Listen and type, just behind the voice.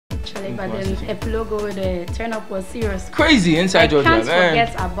actually, but then a logo, the turn up was serious. Crazy inside Georgia, man. I can't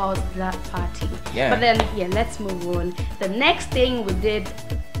forget about that party. Yeah. But then, yeah, let's move on. The next thing we did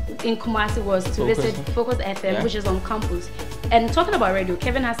in Kumasi was to visit Focus FM, which is on campus. And talking about radio,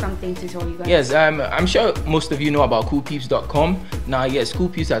 Kevin has something to tell you guys. Yes, I'm sure most of you know about coolpeeps.com. Now, yes, Cool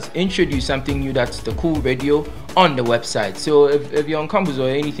Peeps has introduced something new, that's the Cool Radio on the website. So if you're on campus or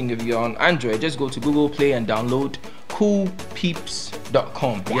anything, if you're on Android, just go to Google Play and download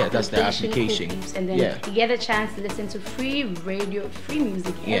coolpeeps.com. Yeah, that's the application. Cool Peeps, and then you get a chance to listen to free radio, free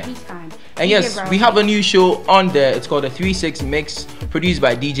music every time. And yes, we have a new show on there. It's called the 3-6 Mix, produced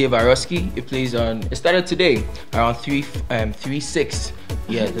by DJ VYrusky. It plays on, it started today around 3-6.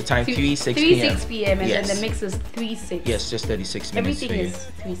 Yeah, the time 3-6 p.m. 3-6 p.m. and then the mix is 3-6. Yes, just 36 minutes. Everything is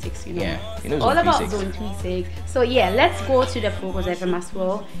 3-6, you know. Yeah, you know, all about Zone 3-6. So yeah, let's go to the Focus FM as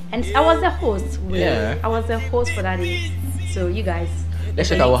well. And I was the host. I was the host for that day. So you guys, let's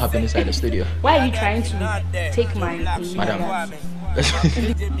check out what happened inside the studio. Why are you trying to take my thing? Madam.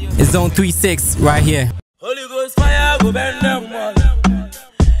 It's Zone 3-6 right here. Holy Ghost fire go burn them all.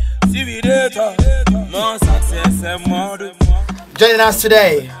 See we data, more success and more. Joining us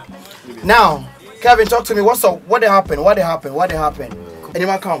today. Now, Kevin, talk to me. What's up? What happened?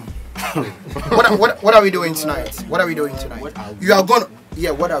 Anyone come? What are we doing tonight? You are gonna.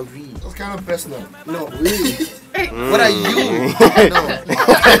 Yeah, what are we? That's kind of personal. No, we. What are you?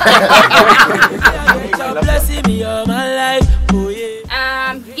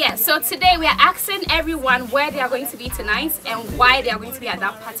 Yeah, so today we are asking everyone where they are going to be tonight and why they are going to be at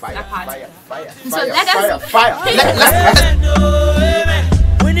that particular party. So let us fire.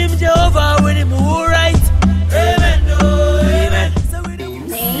 When him Jehovah, when him all right. Amen.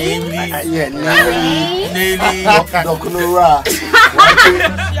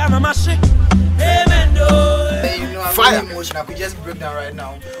 Fire emotion. I could just break down right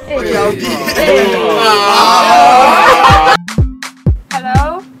now.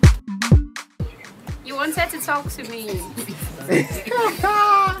 Hello? You wanted to talk to me.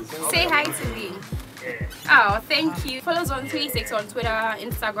 Say hi to me. Oh, thank you. Follow Zone 3-6 on Twitter,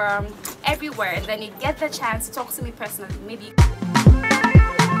 Instagram, everywhere. And then you get the chance to talk to me personally. Maybe.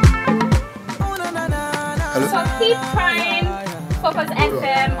 So keep trying Focus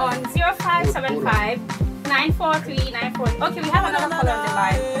FM on 0575 943 940. Okay, we have another caller on the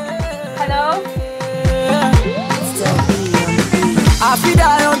line. Hello?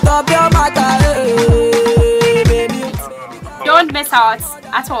 Don't miss out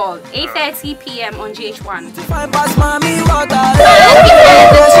at all. 8:30 p.m. on GH1. The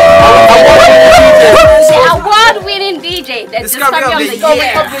award-winning DJ, the Discovery of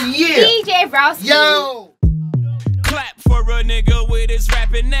the Year, DJ VYrusky. Yo! Clap for a nigga with his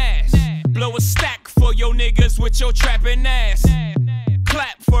rapping ass. Blow a stack for your niggas with your trapping ass.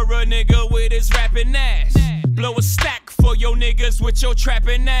 Clap for a nigga with his rapping ass. Blow a stack for your niggas with your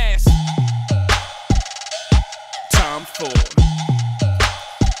trapping ass. Time for.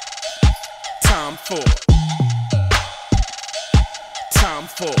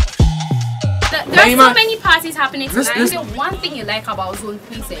 There are so many parties happening tonight. Is there one thing you like about Zone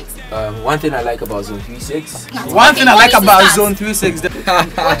 3-6? One thing I like about Zone 3-6. One thing I like about Zone 3-6.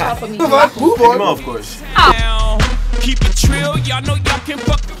 Watch out for me. Move on, of course. Keep it trill, y'all know y'all can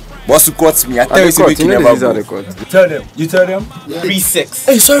fuck. What's to cut me? I tell you, You tell them. You tell them. 3-6.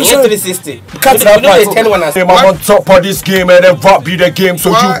 Hey, sorry. 360. Cut that part. I'm I'm on top of this game and then rap be the game.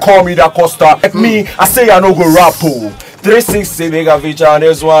 So you call me that Costa. Like me, I say I no go rap. 360 mega feature and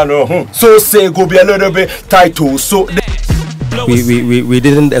there's one. So say go be a little bit title. So we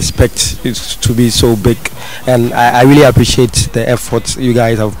didn't expect it to be so big, and I really appreciate the effort you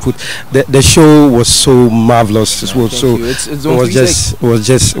guys have put. The show was so marvelous. It was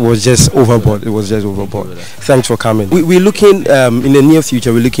just overboard. It was just overboard. Thanks for coming. We're looking in the near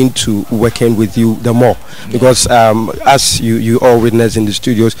future. We're looking to working with you the more, because as you all witnessed in the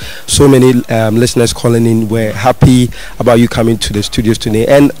studios, so many listeners calling in were happy about you coming to the studios today,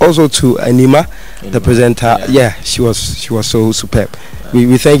 and also to Anima, the presenter. Yeah, she was so superb.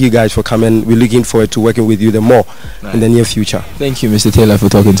 We thank you guys for coming. We're looking forward to working with you the more in the near future. Thank you, Mr. Taylor, for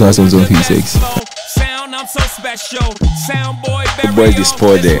talking to us on Zone 3-6. Boy, this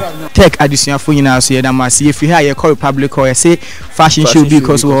poor there. Tech addition for you now, so you see if you hear your call Republic or say fashion show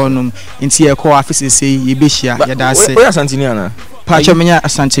because we on into your core office say you be share. Yeah, that's it. Where are Santiniana? Patchomania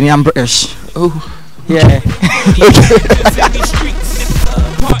Santinian British. Oh, yeah.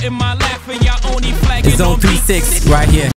 It's Zone 3-6 right here.